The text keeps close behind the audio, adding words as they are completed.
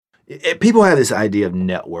people have this idea of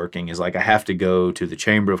networking is like I have to go to the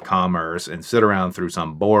Chamber of Commerce and sit around through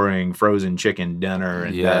some boring frozen chicken dinner.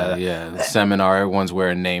 And, The seminar, everyone's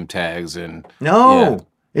wearing name tags. No,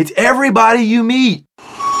 it's everybody you meet.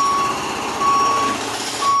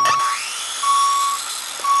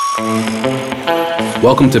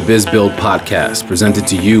 Welcome to Biz Build Podcast, presented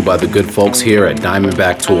to you by the good folks here at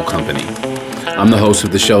Diamondback Tool Company. I'm the host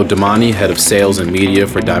of the show, Damani, head of sales and media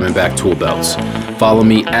for Diamondback Tool Belts. Follow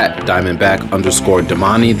me at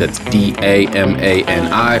Diamondback_Damani, that's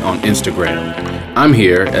D-A-M-A-N-I on Instagram. I'm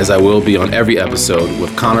here, as I will be on every episode,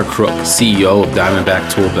 with Connor Crook, CEO of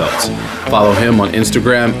Diamondback Tool Belts. Follow him on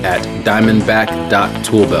Instagram at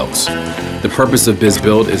diamondback.toolbelts. The purpose of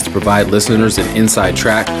BizBuild is to provide listeners an inside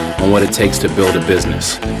track on what it takes to build a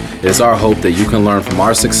business. It is our hope that you can learn from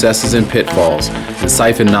our successes and pitfalls and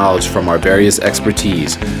siphon knowledge from our various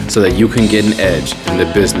expertise so that you can get an edge in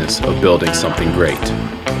the business of building something great.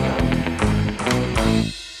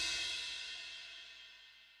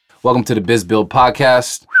 Welcome to the BizBuild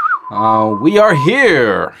Podcast. We are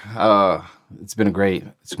here. It's been a great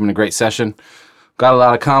session. Got a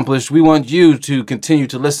lot accomplished. We want you to continue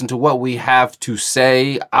to listen to what we have to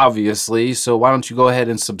say, obviously. So why don't you go ahead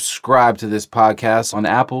and subscribe to this podcast on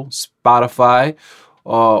Apple, Spotify,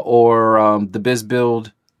 or the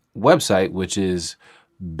BizBuild website, which is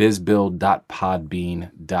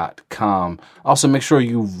bizbuild.podbean.com. Also, make sure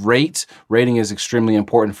you rate. Rating is extremely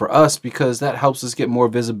important for us because that helps us get more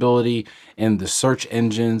visibility in the search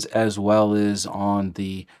engines as well as on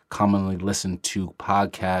the commonly listened to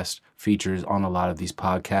podcast features on a lot of these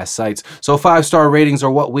podcast sites. So 5-star ratings are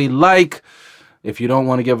what we like. If you don't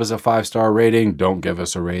want to give us a 5-star rating, don't give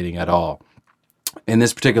us a rating at all. In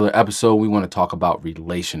this particular episode, we want to talk about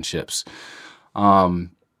relationships. And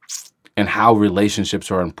how relationships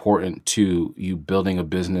are important to you building a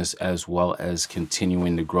business as well as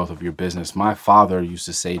continuing the growth of your business. My father used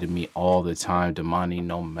to say to me all the time, Damani,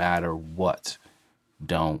 no matter what,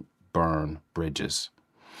 don't burn bridges.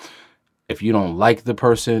 If you don't like the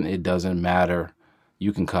person, it doesn't matter.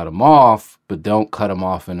 You can cut them off, but don't cut them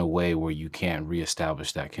off in a way where you can't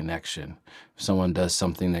reestablish that connection. If someone does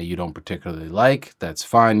something that you don't particularly like, that's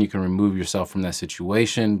fine. You can remove yourself from that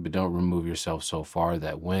situation, but don't remove yourself so far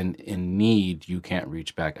that when in need, you can't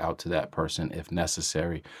reach back out to that person if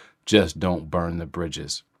necessary. Just don't burn the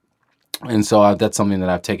bridges. And so that's something that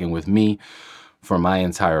I've taken with me for my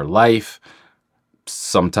entire life.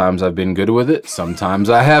 Sometimes I've been good with it. Sometimes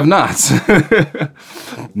I have not.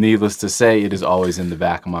 Needless to say, it is always in the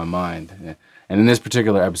back of my mind. And in this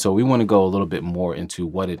particular episode, we want to go a little bit more into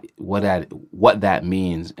what that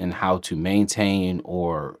means and how to maintain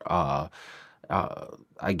or,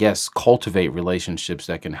 cultivate relationships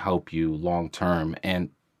that can help you long term.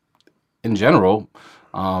 And in general,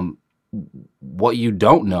 what you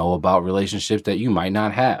don't know about relationships that you might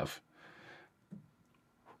not have.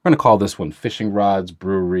 We're going to call this one Fishing Rods,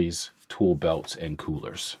 Breweries, Tool Belts, and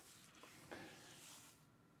Coolers.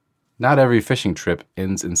 Not every fishing trip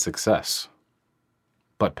ends in success,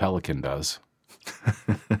 but Pelican does.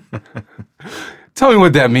 Tell me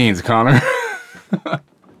what that means, Connor.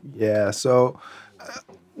 Yeah, so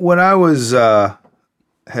when I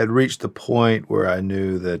had reached the point where I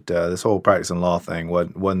knew that this whole practicing law thing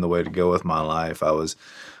wasn't the way to go with my life, I was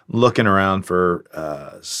looking around for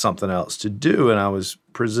something else to do, and I was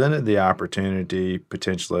presented the opportunity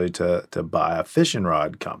potentially to buy a fishing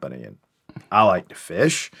rod company. And I like to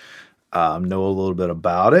fish, know a little bit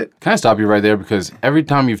about it. Can I stop you right there? Because every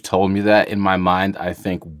time you've told me that, in my mind, I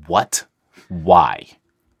think, what? Why?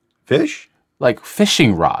 Fish? Like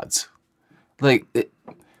fishing rods.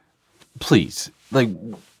 Please.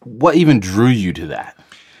 What even drew you to that?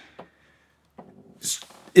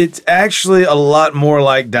 It's actually a lot more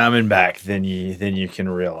like Diamondback than you can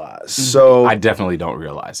realize. So I definitely don't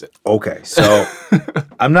realize it. Okay, so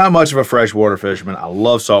I'm not much of a freshwater fisherman. I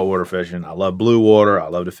love saltwater fishing. I love blue water. I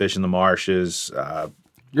love to fish in the marshes.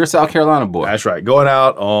 You're a South Carolina boy. That's right. Going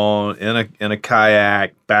out in a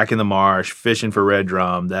kayak, back in the marsh, fishing for red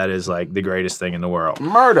drum. That is like the greatest thing in the world.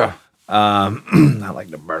 Murder. I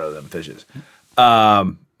like to murder them fishes.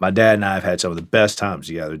 My dad and I have had some of the best times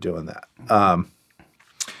together doing that.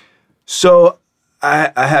 So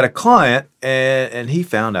I had a client, and he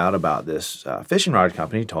found out about this fishing rod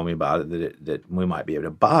company. He told me about it, that we might be able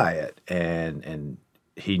to buy it, and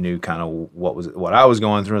he knew kind of what I was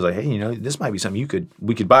going through. I was like, hey, this might be something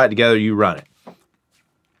we could buy it together. You run it.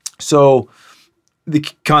 So the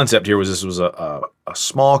concept here was this was a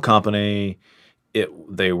small company.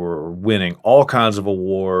 They were winning all kinds of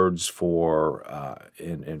awards for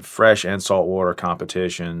in fresh and saltwater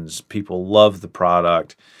competitions. People loved the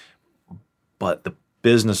product. But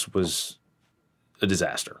business was a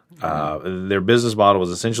disaster. Their business model was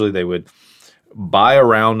essentially they would buy a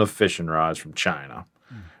round of fishing rods from China.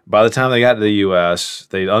 By the time they got to the U.S.,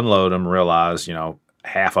 they'd unload them, realize,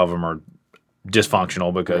 half of them are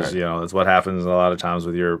dysfunctional because, that's what happens a lot of times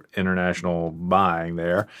with your international buying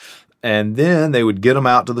there. And then they would get them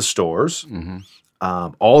out to the stores.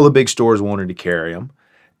 All the big stores wanted to carry them.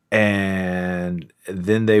 And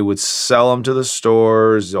then they would sell them to the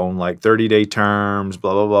stores on like 30-day terms,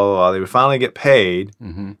 blah, blah, blah, blah. They would finally get paid.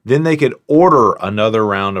 Then they could order another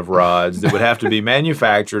round of rods that would have to be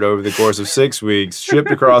manufactured over the course of 6 weeks,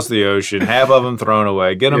 shipped across the ocean, half of them thrown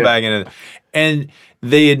away, get them back in. And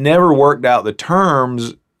they had never worked out the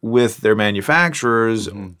terms with their manufacturers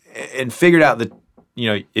and figured out that,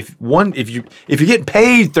 if you're getting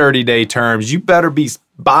paid 30-day terms, you better be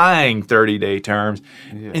buying 30-day terms.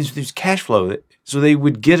 And so there's cash flow. So they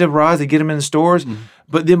would get a rod, they get them in the stores,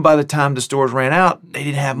 but then by the time the stores ran out, they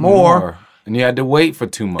didn't have more. And you had to wait for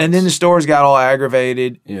 2 months. And then the stores got all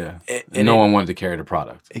aggravated. Yeah. And no one wanted to carry the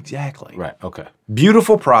product. Exactly. Right. Okay.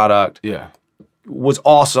 Beautiful product. Yeah. Was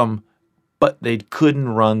awesome, but they couldn't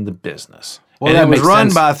run the business. Well, and that it was makes run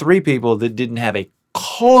sense. by 3 people that didn't have a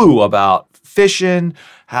clue about fishing,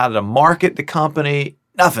 how to market the company,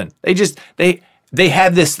 nothing. They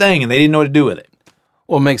had this thing and they didn't know what to do with it.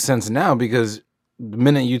 Well, it makes sense now because the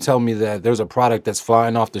minute you tell me that there's a product that's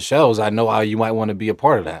flying off the shelves, I know how you might want to be a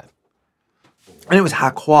part of that. And it was high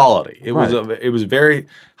quality. It Right. was a very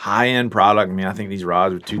high end product. I mean, I think these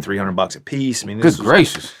rods were $200-$300 a piece. I mean, Good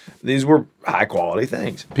gracious. these were high quality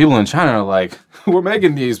things. People in China are like, we're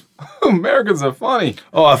making these. Americans are funny.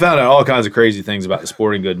 Oh, I found out all kinds of crazy things about the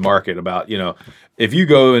sporting good market. About if you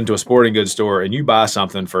go into a sporting goods store and you buy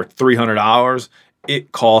something for $300,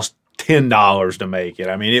 it costs $10 to make it.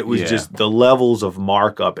 I mean, it was just the levels of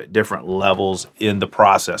markup at different levels in the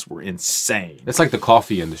process were insane. It's like the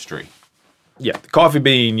coffee industry. Yeah, the coffee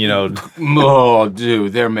bean, Oh,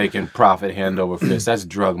 dude, they're making profit hand over fist. That's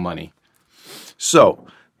drug money. So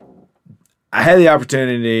I had the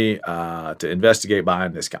opportunity to investigate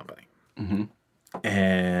buying this company.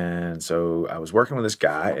 And so I was working with this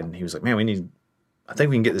guy, and he was like, man, I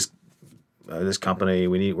think we can get this company.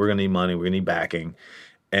 We're going to need money. We're going to need backing.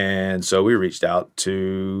 And so we reached out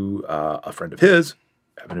to a friend of his,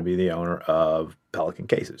 happened to be the owner of Pelican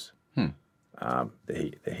Cases. That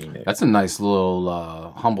he knew. That's a nice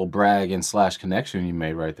little humble brag and / connection you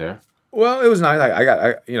made right there. Well, it was nice. I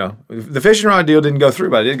got the fishing rod deal didn't go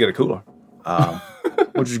through, but I did get a cooler,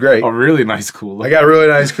 which was great. A really nice cooler. I got a really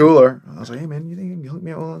nice cooler. I was like, hey, man, you think you can hook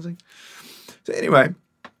me up with one of those things? So anyway,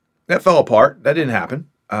 that fell apart. That didn't happen.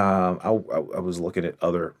 I was looking at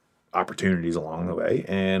other opportunities along the way,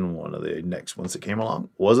 and one of the next ones that came along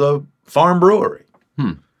was a farm brewery.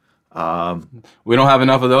 We don't have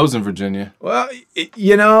enough of those in Virginia. Well,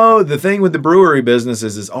 the thing with the brewery business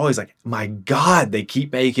is always like, my God, they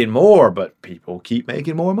keep making more, but people keep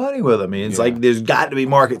making more money with them. I mean, it's like there's got to be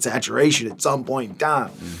market saturation at some point in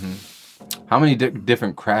time. How many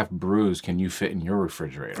different craft brews can you fit in your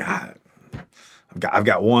refrigerator? I've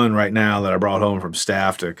got one right now that I brought home from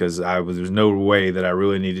Stafta because there's no way that I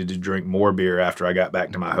really needed to drink more beer after I got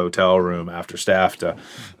back to my hotel room after Stafta.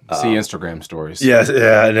 See Instagram stories. Yes,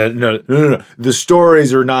 no. The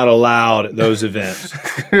stories are not allowed at those events.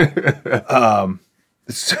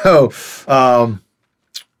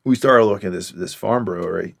 We started looking at this farm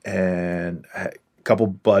brewery, and a couple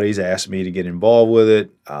buddies asked me to get involved with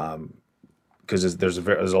it. Because there's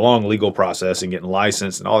a long legal process and getting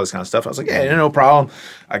licensed and all this kind of stuff. I was like, yeah, no problem.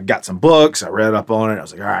 I got some books. I read up on it. I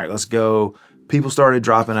was like, all right, let's go. People started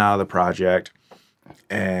dropping out of the project.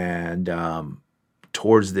 And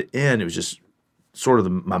towards the end, it was just sort of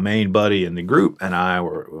my main buddy in the group and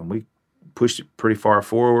when we pushed it pretty far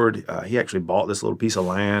forward, he actually bought this little piece of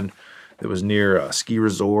land that was near a ski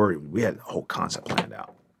resort. We had the whole concept planned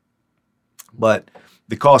out. But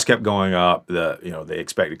the cost kept going up, the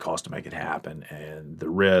expected cost to make it happen and the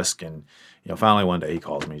risk. And, finally one day he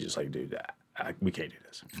calls me, he's just like, dude, we can't do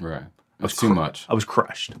this. Right. It's too much. I was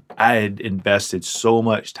crushed. I had invested so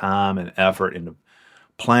much time and effort into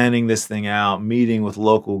planning this thing out, meeting with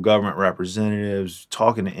local government representatives,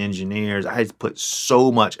 talking to engineers. I had put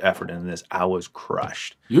so much effort into this. I was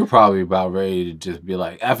crushed. You were probably about ready to just be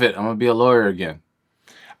like, F it, I'm going to be a lawyer again.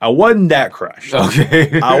 I wasn't that crushed.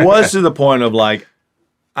 Okay. I was to the point of like,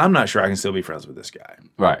 I'm not sure I can still be friends with this guy.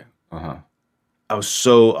 Right. Uh-huh. I was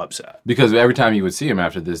so upset. Because every time you would see him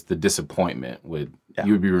after this, the disappointment you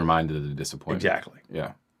would be reminded of the disappointment. Exactly.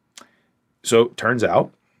 Yeah. So turns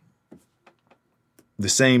out that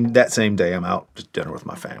same day I'm out to dinner with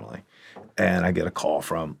my family and I get a call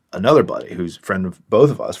from another buddy who's a friend of both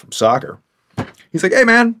of us from soccer. He's like, hey,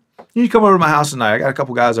 man, you need to come over to my house tonight. I got a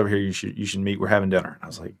couple guys over here you should meet. We're having dinner. I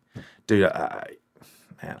was like, dude,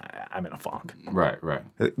 I'm in a funk. Right.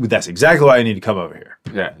 That's exactly why I need to come over here.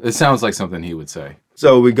 Yeah, it sounds like something he would say.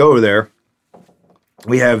 So we go over there.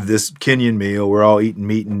 We have this Kenyan meal. We're all eating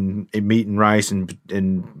meat and rice and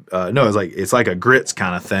no, it's like a grits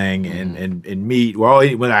kind of thing and meat. We're all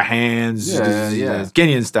eating with our hands. Yeah. It's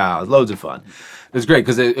Kenyan style. It's loads of fun. It's great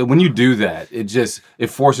because when you do that, it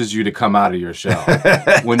forces you to come out of your shell.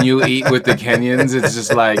 When you eat with the Kenyans, it's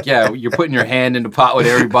just like, yeah, you're putting your hand in the pot with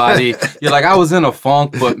everybody. You're like, I was in a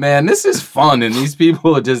funk, but man, this is fun, and these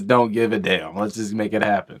people just don't give a damn. Let's just make it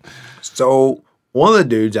happen. So one of the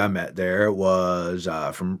dudes I met there was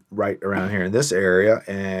from right around here in this area,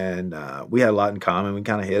 and we had a lot in common. We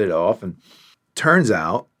kind of hit it off, and turns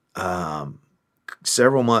out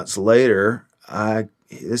several months later,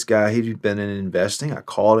 this guy, he'd been in investing. I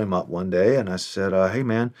called him up one day and I said, hey,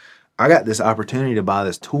 man, I got this opportunity to buy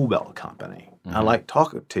this tool belt company. Mm-hmm. I'd like to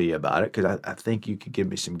talk to you about it because I think you could give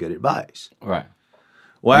me some good advice. Right.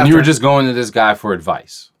 Well, and you were just going to this guy for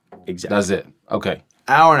advice. Exactly. That's it. Okay.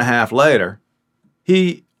 Hour and a half later,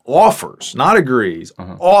 he offers, not agrees,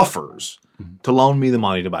 offers to loan me the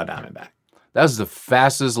money to buy Diamondback. That's the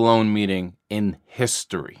fastest loan meeting in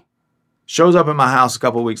history. Shows up at my house a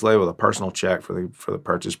couple of weeks later with a personal check for the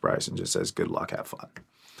purchase price and just says, good luck, have fun.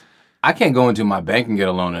 I can't go into my bank and get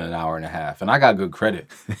a loan in an hour and a half, and I got good credit.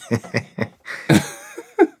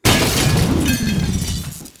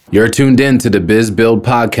 You're tuned in to the Biz Build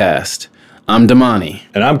Podcast. I'm Damani.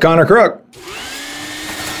 And I'm Connor Crook.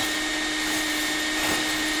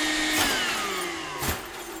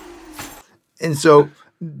 And so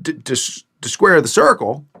to square the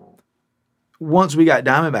circle, once we got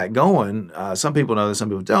Diamondback going, some people know this, some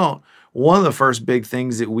people don't. One of the first big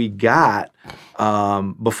things that we got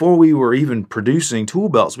before we were even producing tool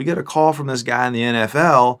belts, we get a call from this guy in the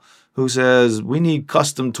NFL who says, we need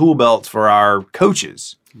custom tool belts for our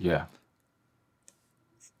coaches. Yeah.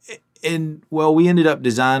 And well, we ended up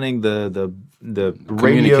designing the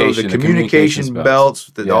radio, the communication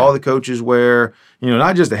belts that all the coaches wear.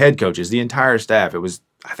 Not just the head coaches, the entire staff. It was,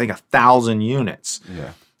 I think, 1,000 units.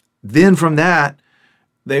 Yeah. Then from that,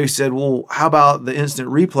 they said, well, how about the instant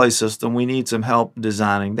replay system? We need some help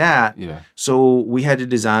designing that. Yeah. So we had to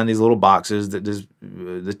design these little boxes that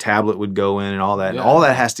the tablet would go in and all that. Yeah. And all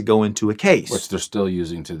that has to go into a case. Which they're still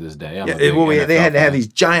using to this day. They had to have these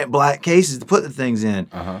giant black cases to put the things in.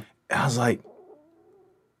 Uh-huh. And I was like,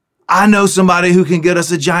 I know somebody who can get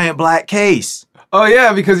us a giant black case. Oh,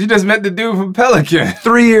 yeah, because you just met the dude from Pelican.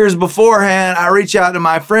 3 years beforehand, I reach out to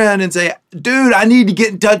my friend and say, dude, I need to get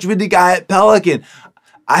in touch with the guy at Pelican.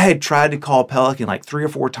 I had tried to call Pelican like 3 or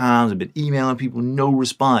 4 times. I've been emailing people, no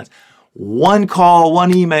response. One call,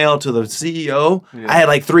 one email to the CEO. Yeah. I had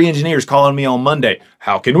like 3 engineers calling me on Monday.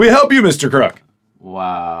 How can we help you, Mr. Crook?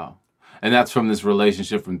 Wow. And that's from this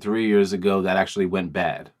relationship from 3 years ago that actually went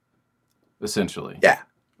bad, essentially. Yeah.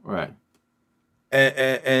 Right.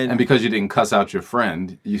 And because you didn't cuss out your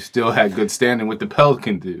friend, you still had good standing with the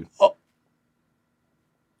Pelican dude. That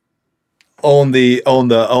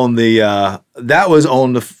was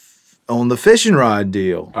on the fishing rod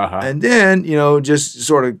deal. Uh-huh. And then, just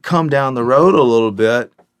sort of come down the road a little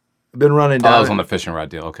bit. I've been running down. Oh, I was on the fishing rod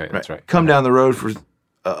deal. Okay, that's right. Come down the road for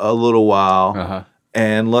a little while,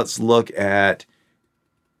 and let's look at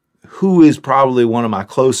who is probably one of my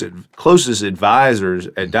closest advisors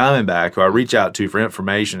at Diamondback, who I reach out to for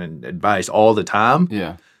information and advice all the time.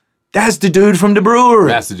 Yeah. That's the dude from the brewery.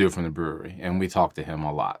 That's the dude from the brewery. And we talk to him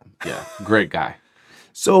a lot. Yeah. Great guy.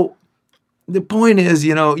 So the point is,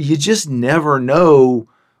 you just never know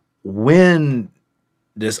when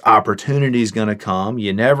this opportunity is going to come.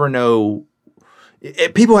 You never know.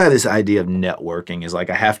 People have this idea of networking is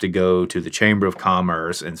like, I have to go to the Chamber of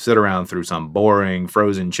Commerce and sit around through some boring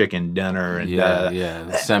frozen chicken dinner. And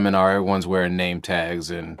the seminar, everyone's wearing name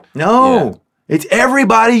tags. It's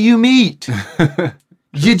everybody you meet.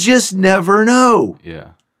 You just never know. Yeah.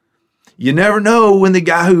 You never know when the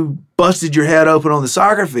guy who busted your head open on the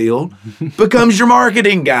soccer field becomes your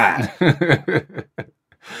marketing guy.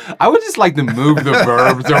 I would just like to move the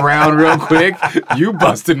verbs around real quick. You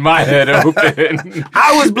busted my head open.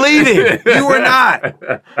 I was bleeding. You were not.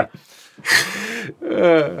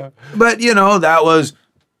 But, that was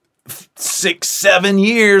 6-7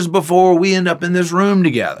 years before we end up in this room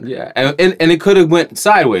together. Yeah, and it could have went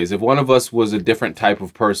sideways. If one of us was a different type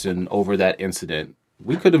of person over that incident,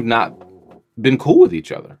 we could have not been cool with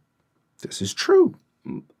each other. This is true.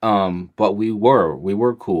 But we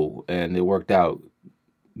were cool, and it worked out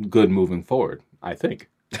good moving forward, I think.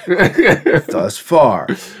 Thus far.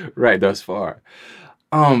 Right, thus far.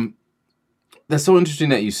 That's so interesting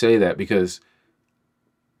that you say that, because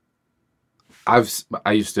I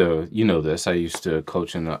used to, I used to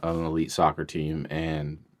coach in an elite soccer team,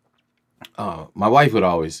 and my wife would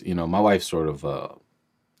always, my wife's sort of, I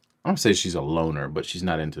don't say she's a loner, but she's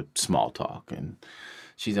not into small talk. And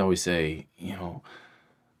she'd always say,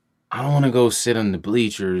 I don't want to go sit in the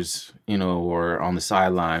bleachers, or on the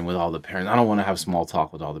sideline with all the parents. I don't want to have small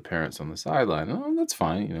talk with all the parents on the sideline. Oh, that's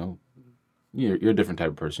fine. You're a different type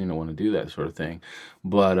of person. You don't want to do that sort of thing.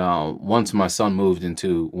 But once my son moved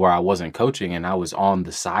into where I wasn't coaching and I was on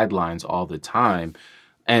the sidelines all the time,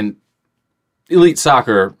 and elite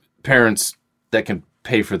soccer parents that can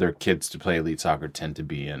pay for their kids to play elite soccer tend to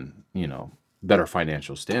be in, better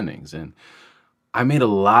financial standings. And I made a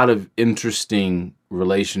lot of interesting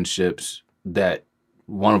relationships that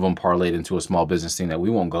one of them parlayed into a small business thing that we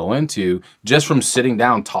won't go into, just from sitting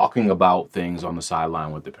down talking about things on the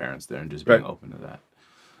sideline with the parents there and just being open to that.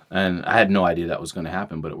 And I had no idea that was going to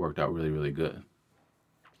happen, but it worked out really, really good.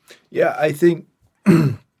 Yeah, I think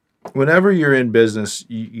whenever you're in business,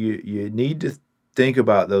 you need to think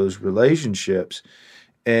about those relationships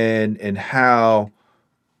and how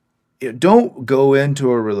don't go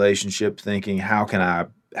into a relationship thinking, how can I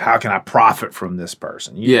profit from this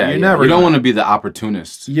person? You don't want to be the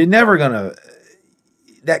opportunist. You're never gonna.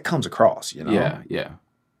 That comes across, Yeah.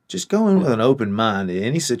 Just go in with an open mind to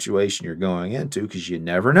any situation you're going into, because you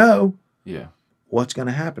never know. Yeah. What's going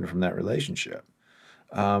to happen from that relationship?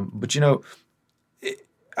 But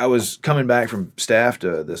I was coming back from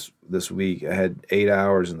STAFTA this week. I had 8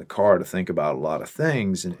 hours in the car to think about a lot of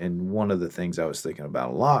things, and one of the things I was thinking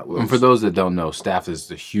about a lot was. And for those that don't know, STAFTA is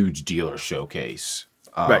the huge dealer showcase.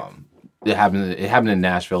 Right. It happened in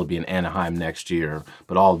Nashville. It'll be in Anaheim next year.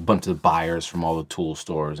 But a bunch of buyers from all the tool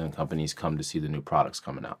stores and companies come to see the new products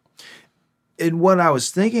coming out. And what I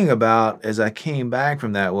was thinking about as I came back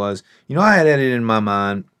from that was, I had it in my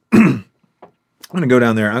mind. I'm going to go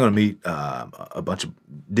down there. I'm going to meet a bunch of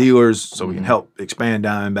dealers so we can help expand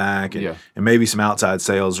Diamondback and maybe some outside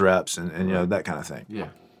sales reps and that kind of thing. Yeah.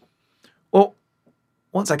 Well,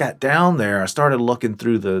 once I got down there, I started looking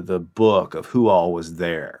through the book of who all was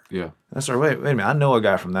there. Yeah. And I started, wait a minute, I know a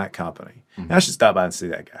guy from that company. I should stop by and see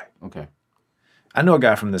that guy. Okay. I know a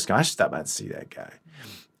guy from this guy. I should stop by and see that guy.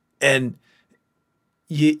 And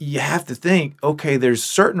you have to think, okay, there's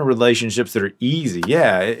certain relationships that are easy.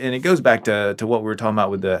 Yeah, and it goes back to what we were talking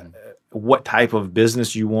about with the what type of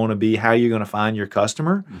business you want to be, how you're going to find your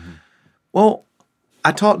customer. Mm-hmm. Well,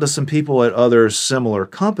 I talked to some people at other similar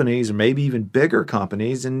companies, or maybe even bigger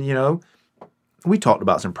companies, and we talked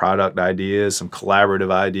about some product ideas, some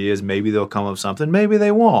collaborative ideas. Maybe they'll come up with something, maybe they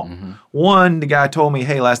won't. Mm-hmm. One, the guy told me,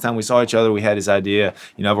 hey, last time we saw each other, we had this idea.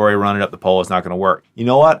 I've already run it up the pole. It's not going to work. You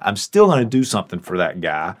know what? I'm still going to do something for that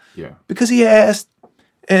guy. Yeah. Because he asked.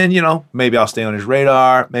 And, maybe I'll stay on his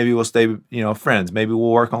radar. Maybe we'll stay, friends. Maybe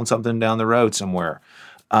we'll work on something down the road somewhere.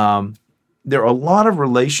 There are a lot of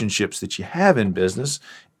relationships that you have in business,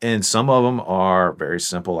 and some of them are very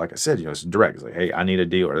simple. Like I said, it's direct. It's like, hey, I need a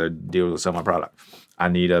dealer. The dealer will sell my product. I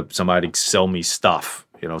need somebody to sell me stuff,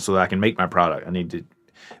 so that I can make my product.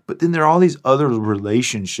 But then there are all these other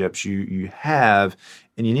relationships you have,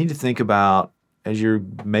 and you need to think about, as you're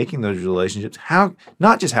making those relationships,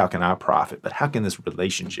 not just how can I profit, but how can this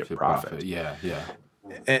relationship profit? Yeah.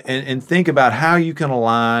 And think about how you can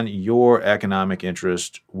align your economic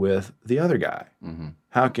interest with the other guy. Mm-hmm.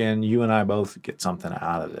 How can you and I both get something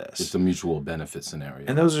out of this? It's a mutual benefit scenario.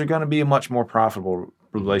 And those are going to be a much more profitable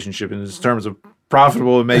relationship in terms of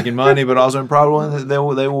profitable in making money, but also in profitable in that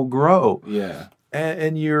they will grow. Yeah.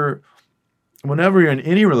 And whenever you're in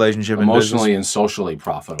any relationship, emotionally and socially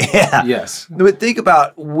profitable. Yeah. Yes. But think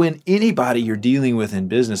about when anybody you're dealing with in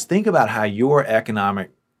business, think about how your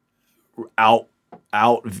economic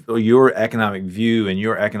your economic view and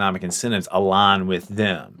your economic incentives align with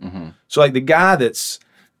them. Mm-hmm. So like the guy that's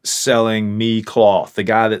selling me cloth, the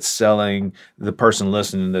guy that's selling the person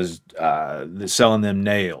listening that's selling them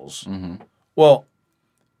nails. Mm-hmm. Well,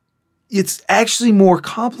 it's actually more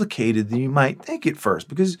complicated than you might think at first,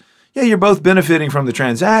 because you're both benefiting from the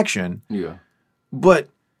transaction. Yeah. But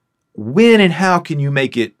when and how can you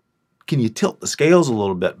tilt the scales a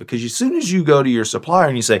little bit? Because as soon as you go to your supplier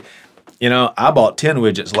and you say, I bought 10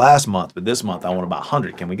 widgets last month, but this month I want to buy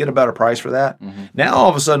 100. Can we get a better price for that? Mm-hmm. Now, all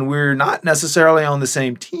of a sudden, we're not necessarily on the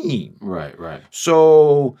same team. Right.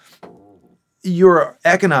 So your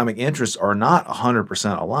economic interests are not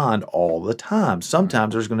 100% aligned all the time.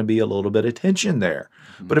 Sometimes there's going to be a little bit of tension there.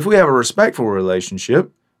 Mm-hmm. But if we have a respectful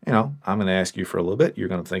relationship, I'm going to ask you for a little bit. You're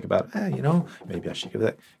going to think about, maybe I should give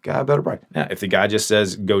that guy a better price. Now, if the guy just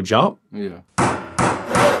says, go jump. Yeah.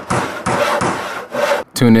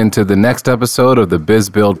 Tune into the next episode of the Biz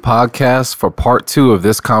Build podcast for part 2 of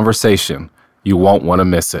this conversation. You won't want to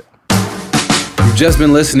miss it. You've just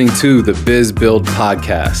been listening to the Biz Build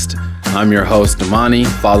podcast. I'm your host, Damani.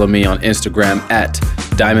 Follow me on Instagram at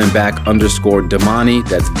Diamondback_Damani.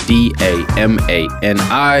 That's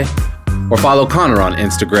DAMANI. Or follow Connor on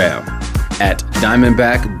Instagram at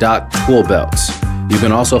Diamondback.toolbelts. You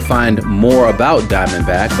can also find more about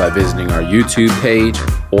Diamondback by visiting our YouTube page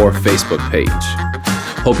or Facebook page.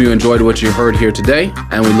 Hope you enjoyed what you heard here today,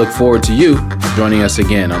 and we look forward to you joining us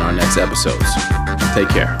again on our next episodes. Take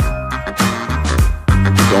care.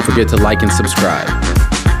 Don't forget to like and subscribe.